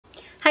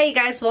Hi you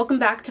guys, welcome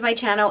back to my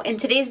channel. In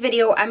today's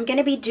video, I'm going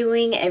to be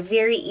doing a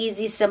very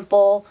easy,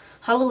 simple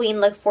Halloween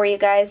look for you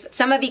guys.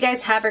 Some of you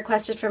guys have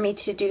requested for me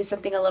to do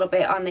something a little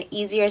bit on the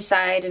easier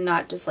side and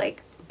not just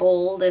like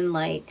bold and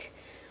like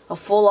a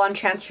full-on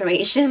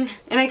transformation.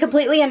 And I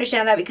completely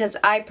understand that because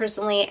I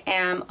personally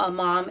am a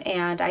mom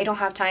and I don't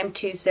have time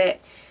to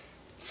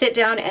sit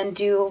down and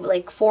do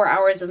like 4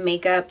 hours of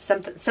makeup.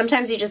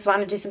 Sometimes you just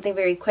want to do something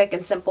very quick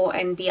and simple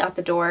and be out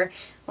the door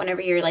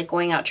whenever you're like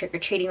going out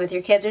trick-or-treating with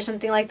your kids or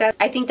something like that.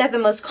 I think that the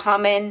most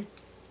common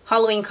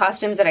Halloween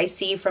costumes that I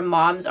see from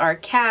moms are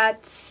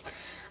cats.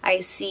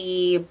 I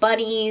see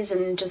bunnies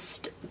and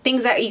just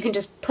things that you can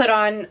just put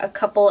on a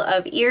couple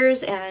of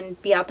ears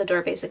and be out the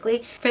door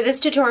basically. For this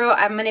tutorial,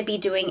 I'm going to be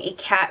doing a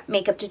cat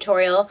makeup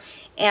tutorial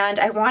and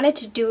I wanted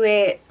to do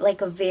it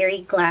like a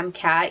very glam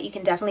cat. You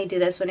can definitely do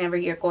this whenever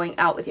you're going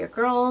out with your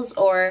girls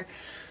or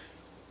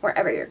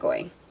wherever you're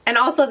going. And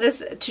also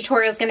this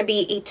tutorial is going to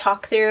be a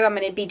talk through. I'm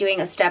going to be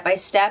doing a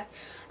step-by-step.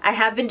 I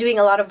have been doing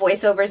a lot of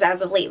voiceovers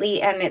as of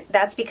lately and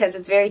that's because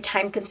it's very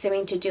time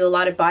consuming to do a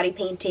lot of body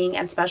painting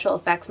and special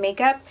effects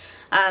makeup.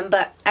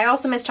 But I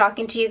also miss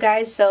talking to you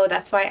guys, so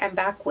that's why I'm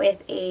back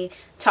with a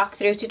talk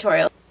through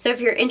tutorial. So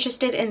if you're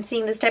interested in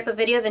seeing this type of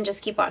video, then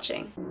just keep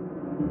watching.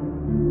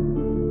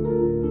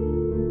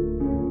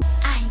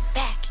 I'm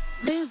back.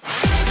 Boo.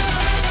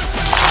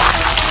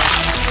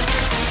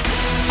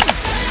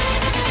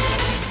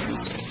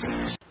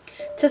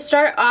 To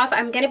start off,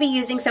 I'm going to be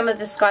using some of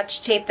the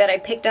Scotch tape that I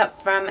picked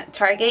up from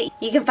Target.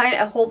 You can find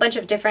a whole bunch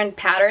of different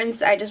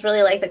patterns. I just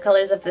really like the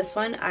colors of this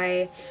one.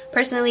 I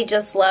personally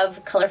just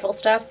love colorful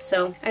stuff,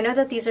 so I know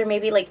that these are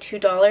maybe like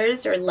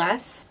 $2 or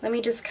less. Let me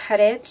just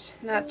cut it.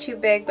 Not too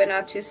big, but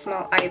not too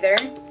small either.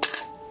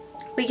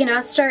 We can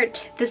now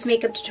start this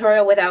makeup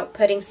tutorial without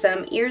putting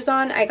some ears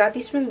on. I got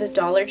these from the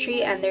Dollar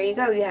Tree and there you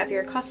go, you have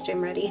your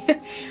costume ready.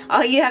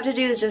 All you have to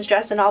do is just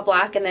dress in all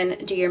black and then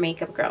do your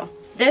makeup, girl.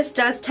 This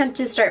does tend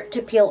to start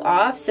to peel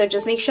off, so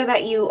just make sure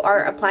that you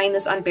are applying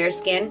this on bare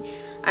skin.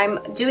 I'm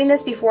doing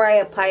this before I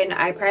apply an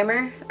eye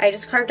primer. I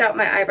just carved out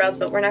my eyebrows,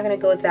 but we're not going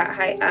to go that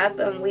high up,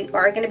 and we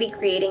are going to be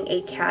creating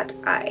a cat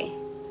eye.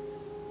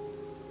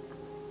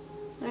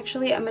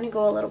 Actually, I'm going to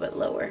go a little bit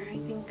lower, I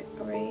think,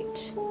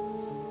 right,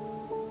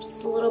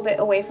 just a little bit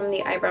away from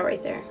the eyebrow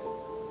right there.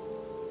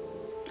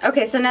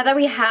 Okay, so now that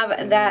we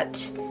have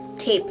that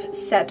tape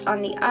set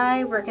on the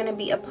eye, we're going to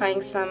be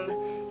applying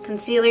some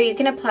concealer. You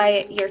can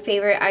apply your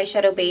favorite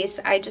eyeshadow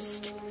base. I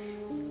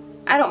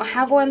don't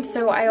have one,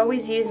 so I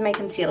always use my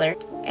concealer.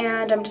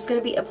 And I'm just going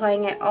to be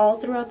applying it all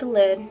throughout the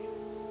lid.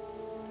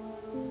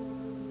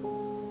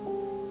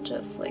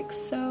 Just like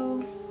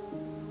so.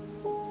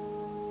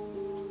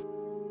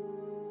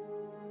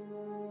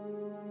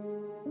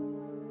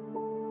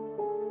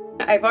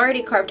 I've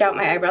already carved out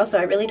my eyebrow, so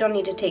I really don't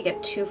need to take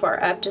it too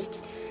far up.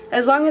 Just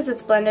as long as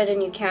it's blended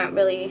and you can't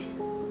really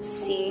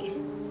see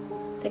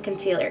the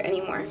concealer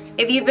anymore.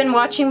 If you've been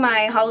watching my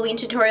Halloween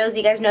tutorials,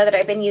 you guys know that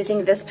I've been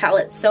using this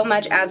palette so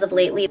much as of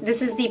lately.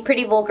 This is the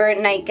Pretty Vulgar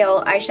Night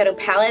Gel eyeshadow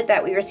palette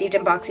that we received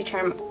in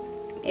BOXYCHARM.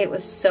 It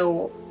was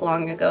so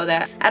long ago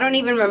that I don't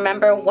even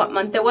remember what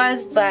month it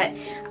was, but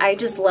I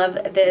just love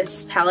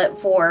this palette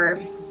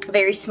for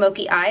very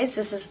smoky eyes.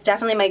 This is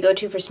definitely my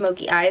go-to for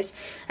smoky eyes.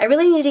 I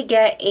really need to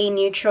get a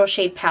neutral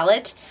shade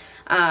palette,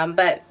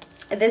 but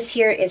this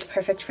here is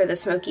perfect for the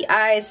smoky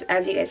eyes.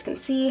 As you guys can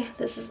see,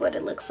 this is what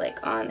it looks like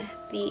on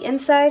the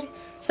inside.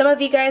 Some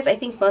of you guys, I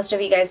think most of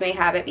you guys may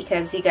have it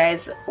because you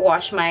guys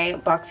watch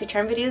my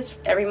BOXYCHARM videos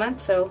every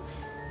month, so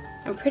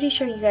I'm pretty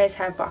sure you guys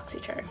have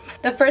BOXYCHARM.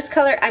 The first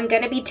color I'm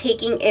going to be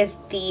taking is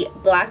the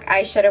black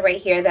eyeshadow right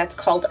here that's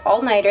called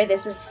All Nighter.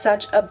 This is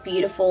such a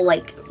beautiful,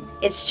 like,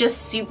 it's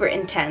just super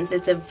intense.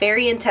 It's a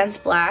very intense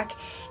black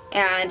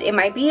and it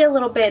might be a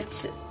little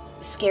bit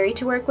scary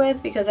to work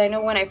with because I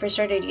know when I first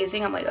started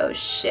using, I'm like, oh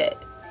shit.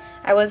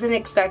 I wasn't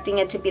expecting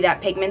it to be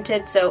that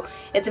pigmented, so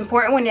it's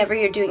important whenever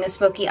you're doing a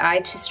smoky eye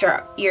to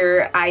start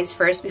your eyes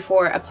first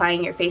before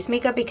applying your face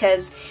makeup,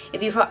 because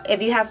if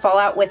you have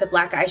fallout with a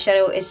black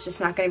eyeshadow, it's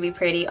just not going to be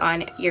pretty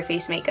on your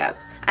face makeup.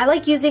 I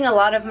like using a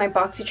lot of my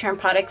BOXYCHARM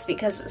products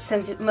because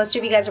since most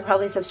of you guys are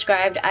probably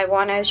subscribed, I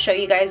want to show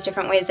you guys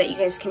different ways that you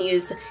guys can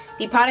use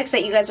the products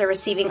that you guys are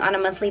receiving on a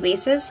monthly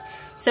basis.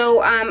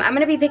 So I'm going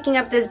to be picking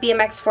up this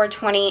BMX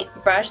 420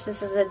 brush.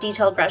 This is a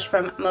detailed brush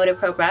from Moda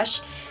Pro Brush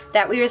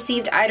that we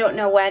received, I don't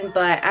know when,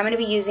 but I'm going to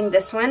be using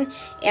this one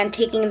and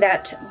taking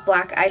that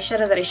black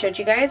eyeshadow that I showed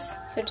you guys.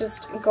 So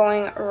just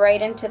going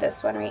right into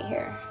this one right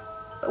here.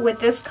 With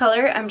this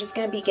color, I'm just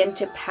going to begin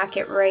to pack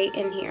it right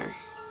in here.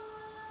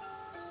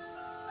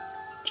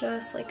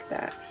 Just like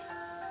that.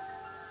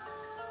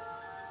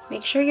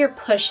 Make sure you're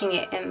pushing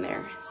it in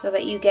there so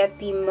that you get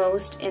the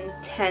most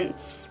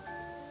intense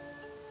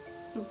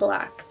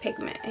black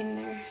pigment in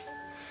there.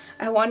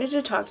 I wanted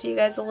to talk to you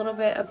guys a little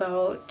bit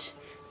about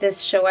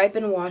this show I've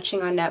been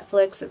watching on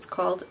Netflix. It's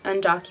called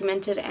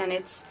Undocumented and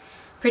it's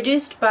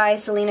produced by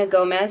Selena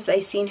Gomez. I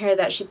seen her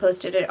that she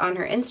posted it on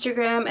her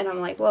Instagram and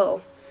I'm like,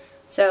 whoa.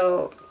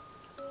 So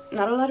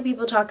not a lot of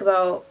people talk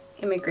about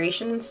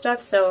immigration and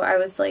stuff, so I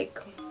was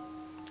like,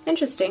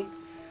 interesting.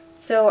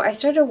 So I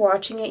started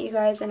watching it, you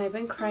guys, and I've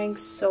been crying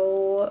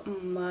so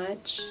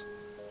much,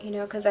 you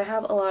know, because I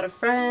have a lot of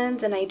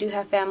friends and I do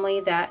have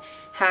family that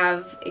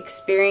have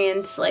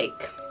experienced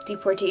like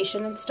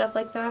deportation and stuff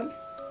like that.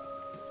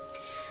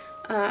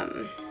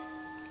 I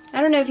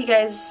don't know if you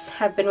guys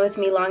have been with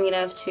me long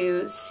enough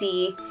to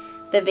see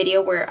the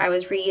video where I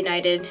was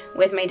reunited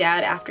with my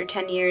dad after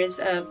 10 years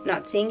of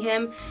not seeing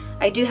him.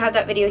 I do have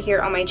that video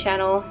here on my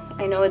channel.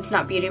 I know it's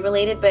not beauty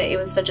related, but it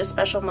was such a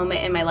special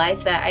moment in my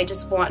life that I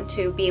just want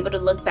to be able to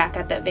look back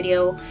at that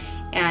video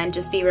and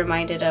just be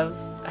reminded of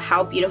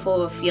how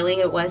beautiful of a feeling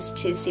it was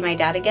to see my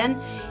dad again.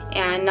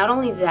 And not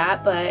only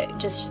that, but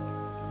just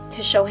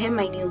to show him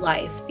my new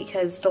life,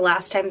 because the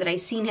last time that I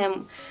seen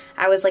him,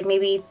 I was like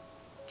maybe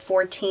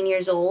 14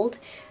 years old.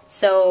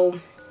 So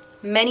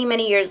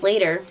many years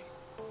later,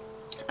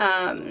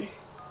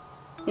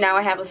 now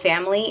I have a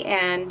family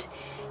and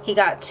he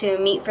got to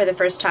meet for the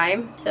first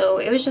time. So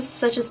it was just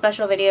such a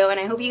special video, and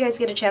I hope you guys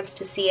get a chance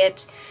to see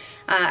it.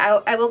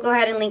 I will go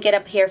ahead and link it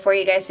up here for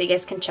you guys so you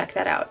guys can check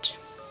that out.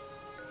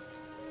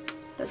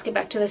 Let's get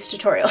back to this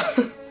tutorial.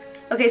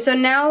 Okay, so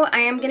now I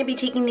am going to be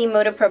taking the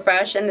Moda Pro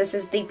brush, and this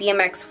is the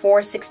BMX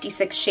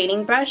 466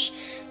 shading brush.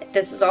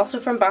 This is also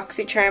from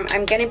BOXYCHARM.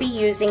 I'm going to be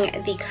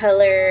using the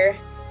color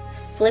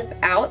Flip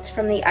Out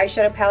from the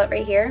eyeshadow palette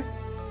right here.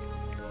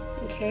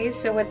 Okay,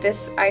 so with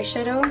this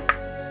eyeshadow,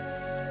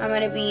 I'm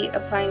going to be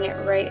applying it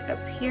right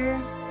up here.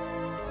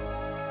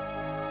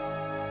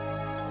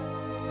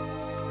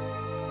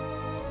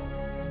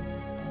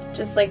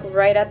 Just like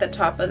right at the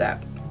top of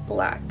that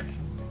black.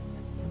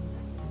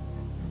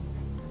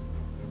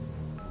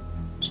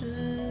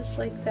 Just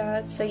like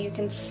that, so you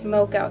can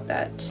smoke out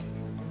that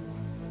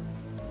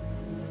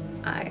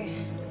eye.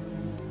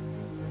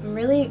 I'm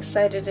really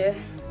excited to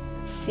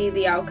see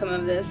the outcome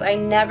of this. I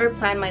never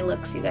plan my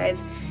looks, you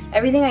guys.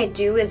 Everything I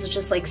do is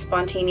just like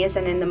spontaneous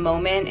and in the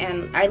moment,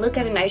 and I look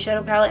at an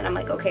eyeshadow palette and I'm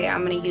like, okay,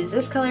 I'm gonna use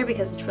this color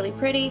because it's really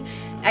pretty.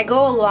 I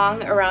go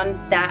along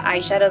around that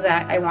eyeshadow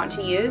that I want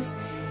to use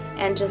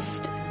and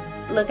just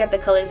look at the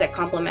colors that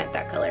complement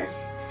that color.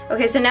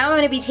 Okay, so now I'm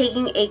going to be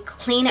taking a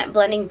clean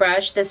blending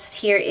brush. This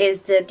here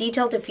is the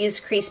Detail Diffuse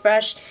Crease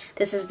brush.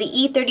 This is the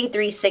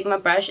E33 Sigma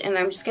brush, and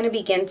I'm just going to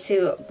begin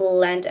to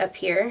blend up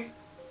here.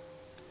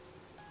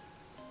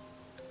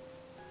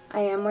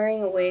 I am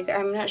wearing a wig.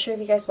 I'm not sure if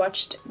you guys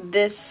watched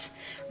this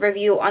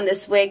review on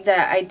this wig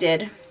that I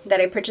did, that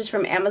I purchased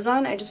from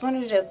Amazon. I just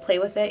wanted to play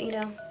with it, you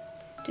know,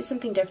 do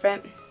something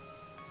different.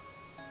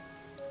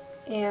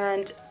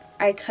 And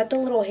I cut the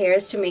little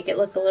hairs to make it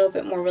look a little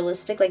bit more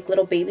realistic, like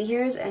little baby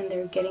hairs, and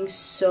they're getting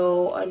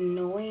so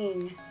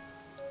annoying.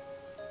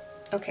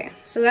 Okay,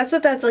 so that's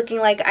what that's looking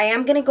like. I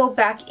am going to go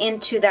back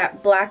into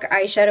that black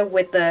eyeshadow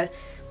with the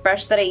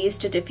brush that I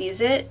used to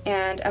diffuse it,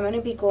 and I'm going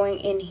to be going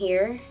in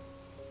here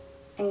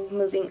and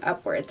moving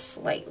upwards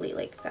slightly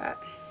like that.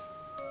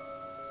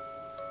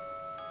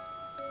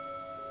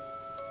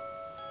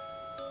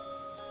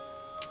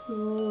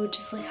 Ooh,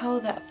 just like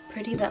how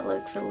pretty that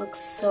looks. It looks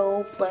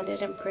so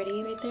blended and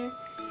pretty right there.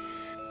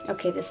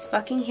 Okay, this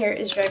fucking hair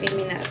is driving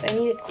me nuts. I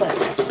need a clip.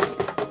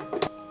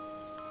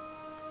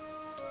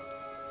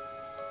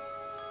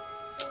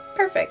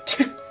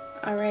 Perfect.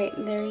 Alright,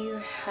 there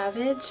you have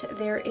it.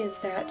 There is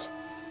that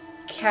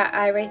cat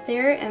eye right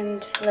there,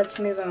 and let's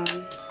move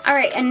on.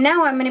 Alright, and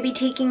now I'm going to be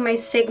taking my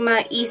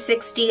Sigma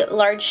E60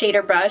 large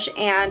shader brush,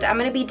 and I'm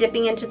going to be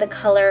dipping into the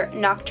color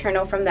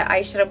Nocturnal from the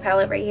eyeshadow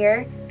palette right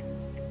here.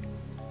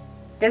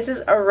 This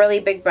is a really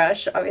big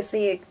brush.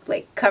 Obviously it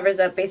like covers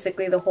up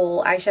basically the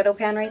whole eyeshadow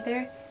pan right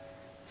there.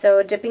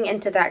 So dipping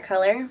into that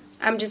color,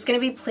 I'm just going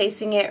to be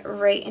placing it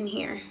right in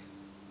here.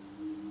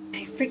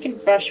 My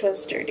freaking brush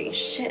was dirty.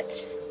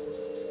 Shit.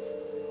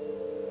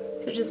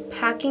 So just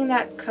packing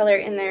that color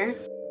in there.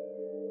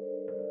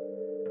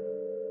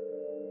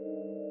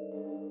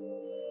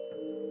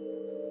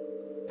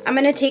 I'm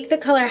going to take the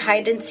color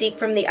Hide and Seek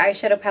from the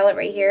eyeshadow palette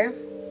right here.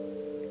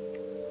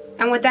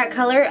 And with that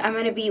color, I'm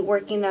going to be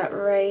working that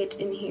right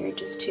in here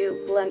just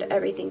to blend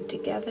everything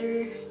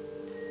together.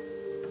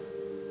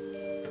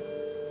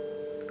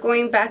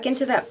 Going back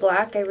into that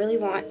black, I really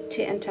want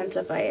to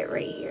intensify it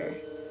right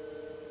here.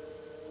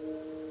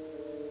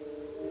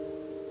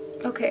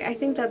 Okay, I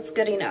think that's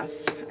good enough.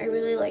 I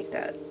really like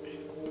that.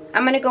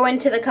 I'm going to go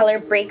into the color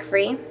Break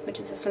Free, which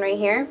is this one right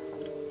here.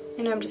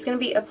 And I'm just going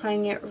to be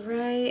applying it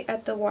right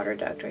at the water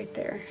duct right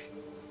there.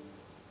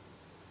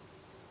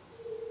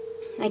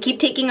 I keep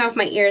taking off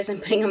my ears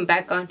and putting them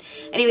back on.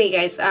 Anyway,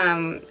 guys,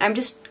 I'm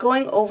just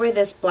going over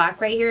this black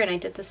right here, and I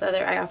did this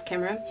other eye off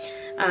camera.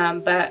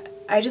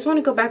 But I just want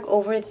to go back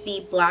over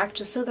the black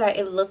just so that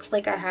it looks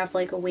like I have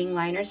like a wing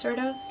liner sort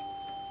of.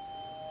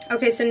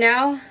 Okay, so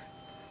now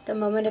the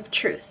moment of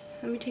truth.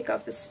 Let me take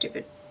off this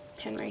stupid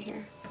pen right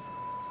here.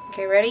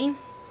 Okay, ready?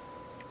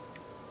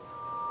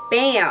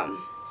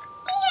 Bam!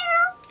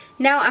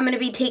 Now I'm going to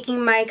be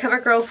taking my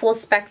CoverGirl Full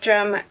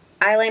Spectrum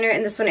eyeliner,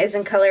 and this one is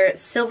in color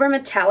Silver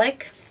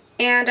Metallic,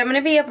 and I'm going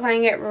to be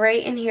applying it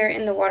right in here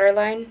in the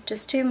waterline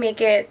just to make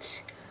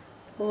it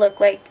look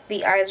like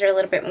the eyes are a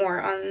little bit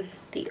more on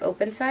the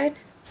open side.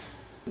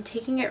 I'm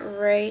taking it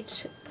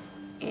right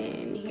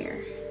in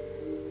here.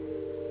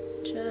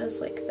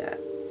 Just like that.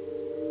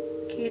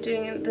 Okay,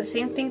 doing the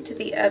same thing to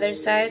the other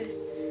side.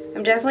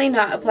 I'm definitely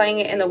not applying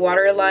it in the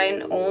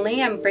waterline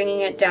only. I'm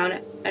bringing it down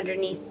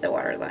underneath the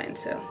waterline,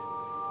 so.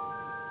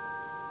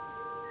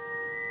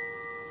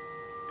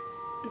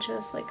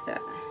 Just like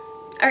that.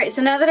 Alright,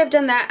 so now that I've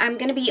done that, I'm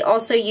going to be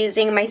also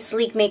using my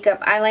Sleek Makeup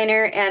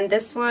eyeliner, and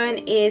this one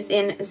is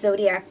in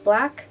Zodiac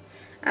Black.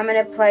 I'm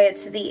going to apply it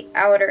to the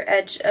outer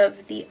edge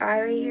of the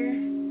eye right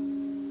here.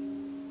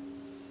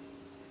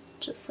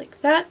 Just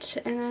like that,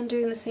 and then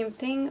doing the same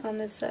thing on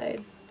this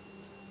side.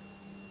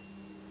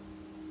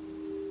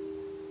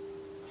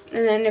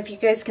 And then if you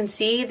guys can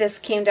see, this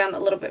came down a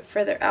little bit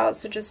further out,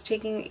 so just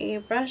taking a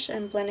brush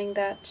and blending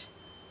that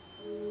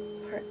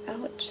part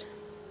out.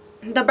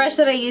 The brush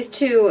that I use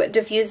to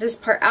diffuse this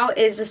part out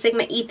is the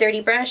Sigma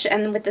E30 brush,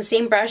 and with the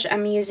same brush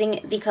I'm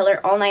using the color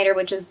All Nighter,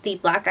 which is the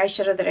black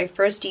eyeshadow that I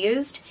first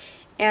used,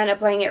 and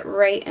applying it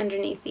right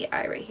underneath the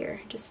eye right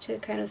here, just to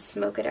kind of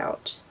smoke it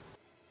out.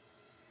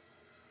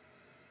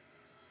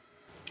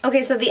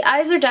 Okay, so the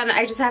eyes are done.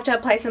 I just have to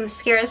apply some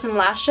mascara, some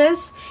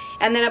lashes,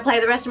 and then apply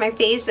the rest of my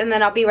face, and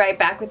then I'll be right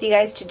back with you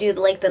guys to do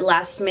like the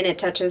last minute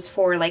touches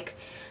for like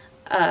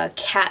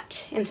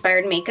cat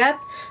inspired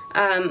makeup.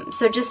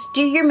 So just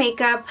do your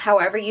makeup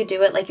however you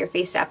do it, like your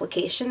face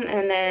application,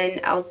 and then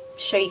I'll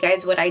show you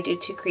guys what I do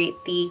to create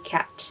the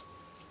cat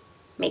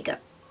makeup.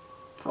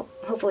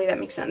 Hopefully that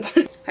makes sense.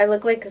 I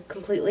look like a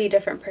completely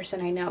different person,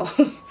 I know.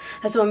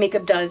 That's what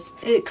makeup does.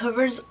 It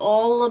covers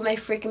all of my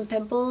freaking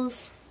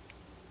pimples.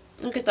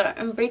 Look at that.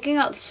 I'm breaking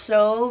out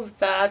so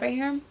bad right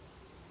here.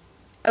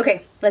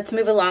 Okay, let's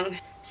move along.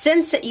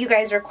 Since you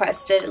guys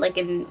requested like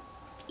an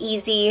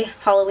easy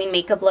Halloween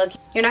makeup look,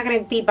 you're not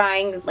going to be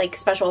buying like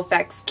special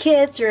effects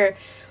kits or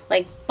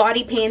like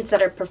body paints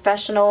that are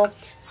professional.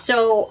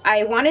 So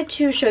I wanted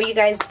to show you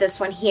guys this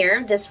one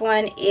here. This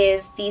one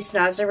is the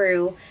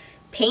Snazaroo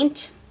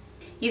paint.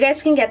 You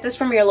guys can get this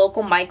from your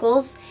local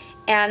Michaels,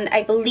 and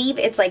I believe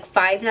it's like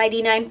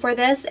 $5.99 for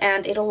this,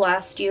 and it'll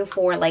last you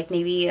for like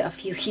maybe a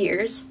few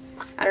years.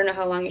 I don't know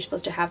how long you're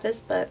supposed to have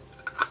this, but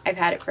I've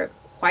had it for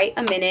quite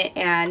a minute,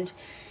 and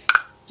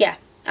yeah.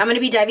 I'm going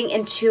to be diving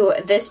into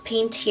this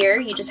paint here.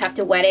 You just have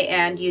to wet it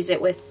and use it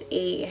with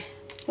a,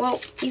 well,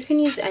 you can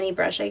use any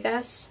brush, I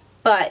guess.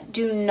 But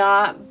do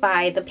not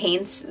buy the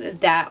paints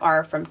that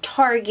are from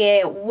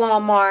Target,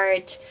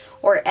 Walmart,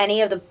 or any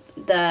of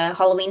the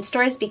Halloween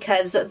stores,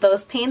 because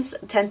those paints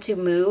tend to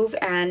move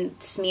and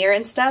smear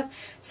and stuff.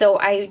 So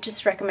I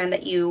just recommend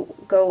that you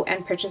go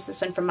and purchase this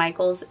one from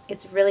Michaels.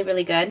 It's really,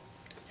 really good.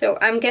 So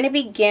I'm going to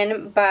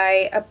begin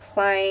by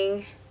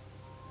applying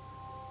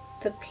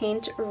the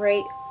paint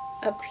right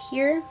up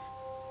here,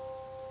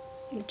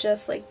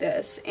 just like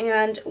this.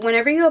 And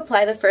whenever you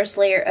apply the first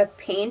layer of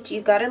paint,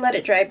 you gotta let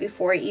it dry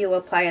before you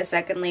apply a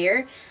second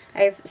layer.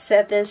 I've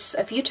said this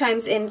a few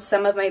times in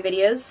some of my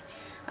videos.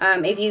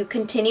 If you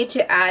continue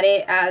to add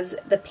it as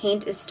the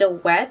paint is still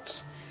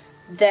wet,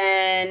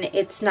 then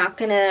it's not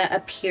gonna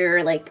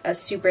appear like a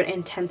super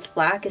intense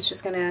black. It's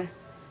just gonna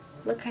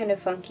look kind of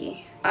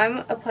funky. I'm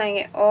applying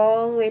it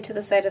all the way to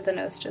the side of the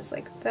nose, just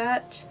like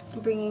that.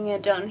 Bringing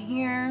it down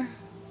here.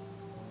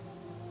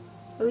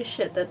 Oh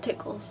shit, that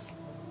tickles.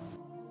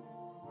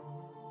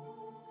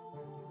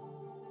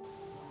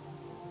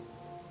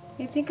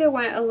 I think I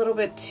went a little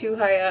bit too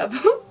high up.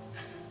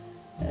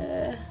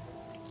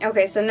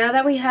 Okay, so now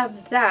that we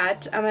have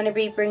that, I'm going to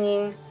be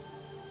bringing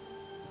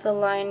the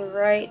line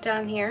right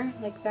down here,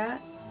 like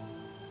that.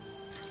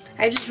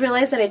 I just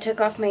realized that I took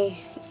off my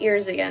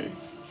ears again.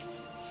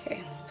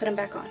 Okay, let's put them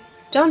back on.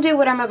 Don't do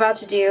what I'm about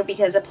to do,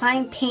 because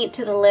applying paint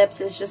to the lips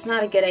is just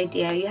not a good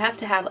idea. You have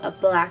to have a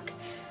black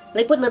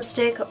liquid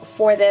lipstick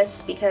for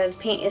this, because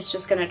paint is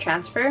just going to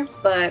transfer.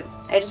 But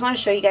I just want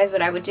to show you guys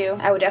what I would do.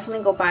 I would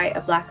definitely go buy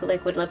a black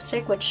liquid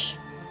lipstick, which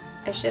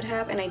I should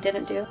have and I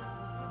didn't do.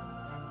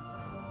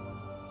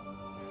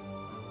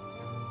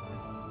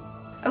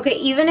 Okay,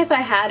 even if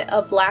I had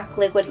a black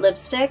liquid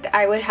lipstick,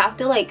 I would have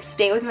to like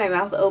stay with my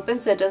mouth open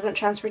so it doesn't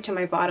transfer to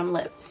my bottom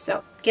lip.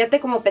 So,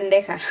 quédate como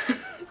pendeja.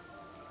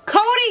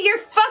 Cody, you're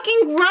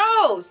fucking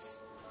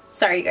gross!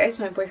 Sorry you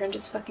guys, my boyfriend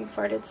just fucking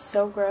farted.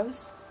 So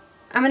gross.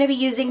 I'm going to be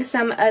using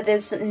some of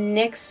this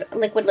NYX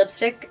liquid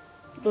lipstick,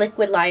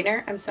 liquid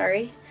liner, I'm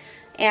sorry.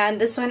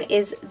 And this one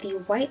is the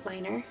white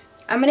liner.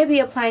 I'm going to be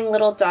applying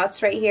little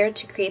dots right here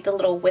to create the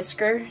little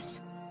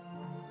whiskers.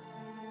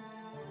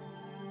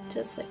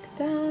 Just like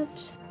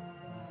that.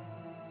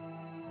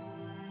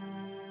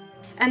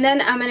 And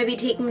then I'm going to be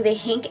taking the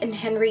Hank &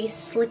 Henry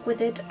Slick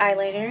With It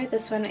eyeliner.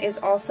 This one is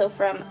also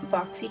from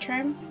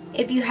BOXYCHARM.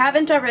 If you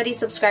haven't already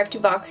subscribed to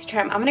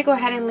BOXYCHARM, I'm going to go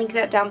ahead and link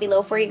that down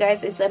below for you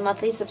guys. It's a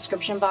monthly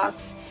subscription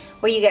box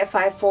where you get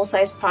 5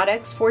 full-size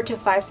products, 4 to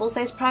 5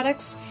 full-size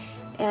products.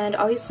 And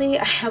obviously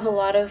I have a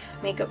lot of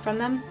makeup from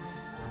them.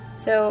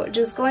 So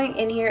just going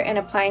in here and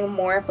applying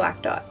more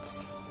black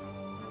dots.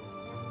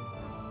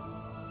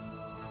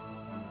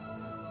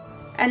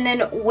 And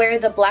then where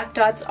the black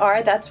dots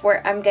are, that's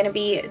where I'm going to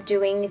be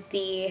doing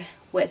the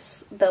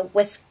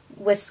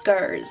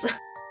whiskers.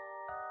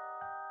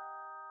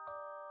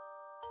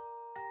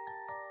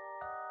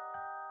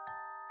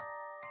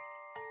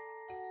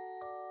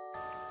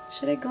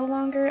 Should I go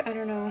longer? I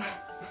don't know.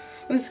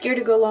 I'm scared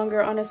to go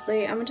longer,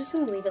 honestly. I'm just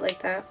gonna leave it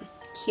like that.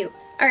 Cute.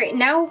 Alright,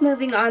 now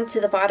moving on to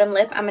the bottom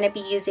lip, I'm going to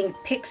be using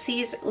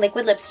Pixie's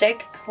liquid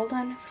lipstick. Hold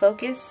on,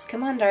 focus.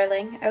 Come on,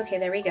 darling. Okay,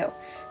 there we go.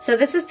 So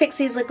this is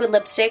Pixie's liquid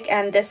lipstick,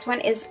 and this one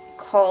is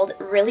called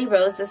Really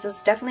Rose. This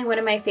is definitely one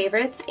of my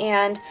favorites,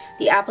 and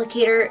the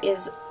applicator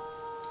is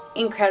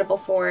incredible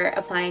for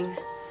applying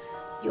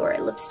your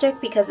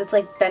lipstick because it's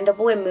like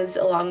bendable and moves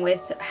along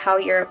with how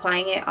you're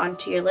applying it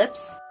onto your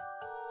lips.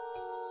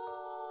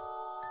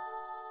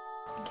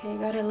 Okay,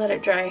 gotta let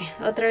it dry.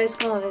 Otra vez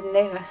como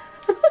pendeja.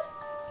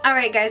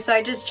 Alright guys, so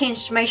I just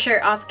changed my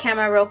shirt off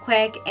camera real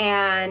quick,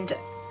 and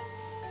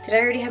did I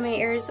already have my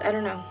ears? I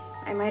don't know.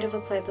 I might have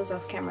applied those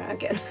off camera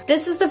again.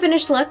 This is the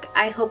finished look.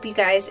 I hope you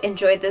guys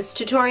enjoyed this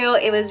tutorial.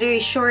 It was very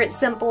short,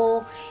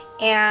 simple,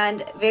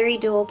 and very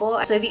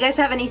doable. So if you guys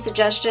have any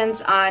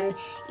suggestions on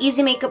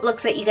easy makeup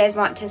looks that you guys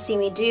want to see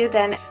me do,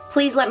 then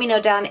please let me know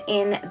down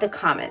in the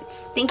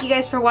comments. Thank you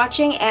guys for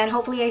watching, and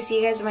hopefully I see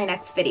you guys in my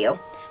next video.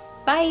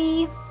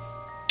 Bye!